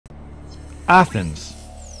Athens.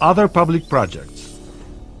 Other public projects.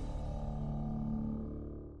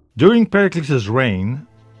 During Pericles' reign,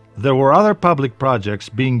 there were other public projects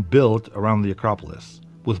being built around the acropolis,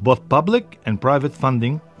 with both public and private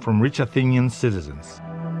funding from rich Athenian citizens.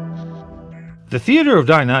 The Theatre of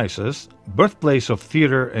Dionysus, birthplace of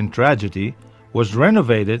theatre and tragedy, was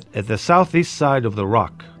renovated at the southeast side of the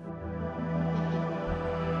rock.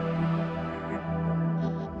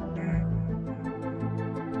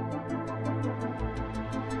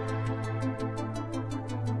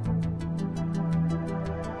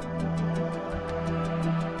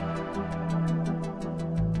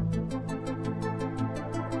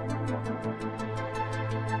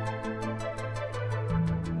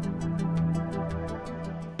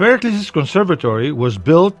 Pericles' conservatory was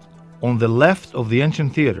built on the left of the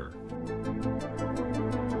ancient theatre.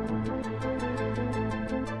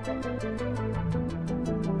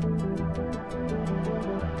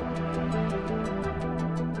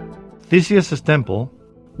 Theseus' temple,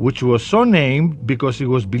 which was so named because it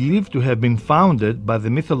was believed to have been founded by the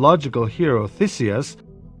mythological hero Theseus,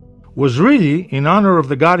 was really in honor of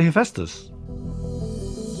the god Hephaestus.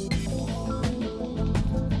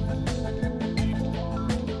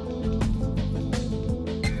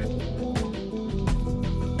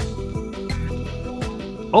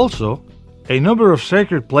 Also, a number of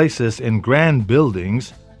sacred places and grand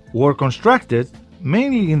buildings were constructed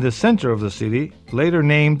mainly in the center of the city, later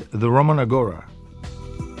named the Roman Agora.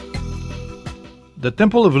 The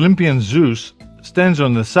temple of Olympian Zeus stands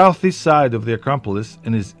on the southeast side of the acropolis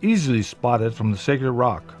and is easily spotted from the sacred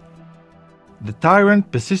rock. The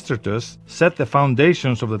tyrant Pisistratus set the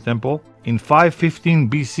foundations of the temple in 515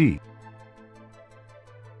 BC.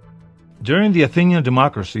 During the Athenian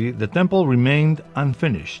democracy, the temple remained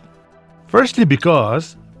unfinished. Firstly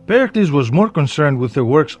because Pericles was more concerned with the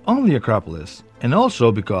works on the acropolis, and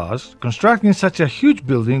also because constructing such a huge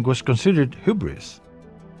building was considered hubris.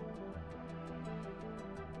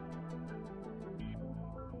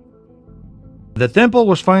 The temple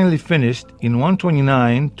was finally finished in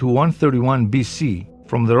 129 to 131 BC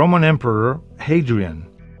from the Roman Emperor Hadrian,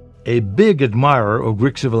 a big admirer of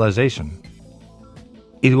Greek civilization.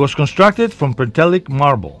 It was constructed from Pentelic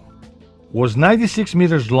marble, was 96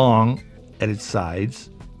 meters long at its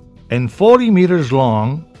sides, and 40 meters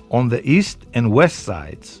long on the east and west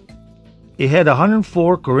sides. It had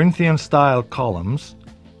 104 Corinthian-style columns,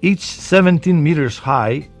 each 17 meters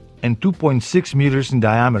high and 2.6 meters in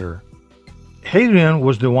diameter. Hadrian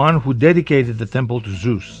was the one who dedicated the temple to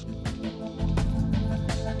Zeus.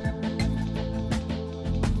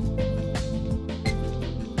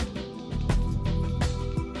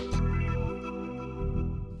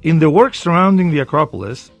 In the work surrounding the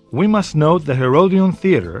Acropolis, we must note the Herodion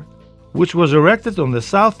Theatre, which was erected on the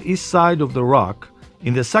southeast side of the rock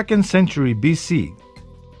in the 2nd century BC.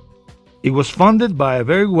 It was funded by a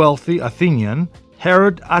very wealthy Athenian,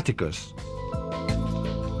 Herod Atticus.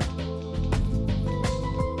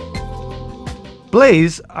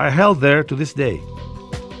 Plays are held there to this day.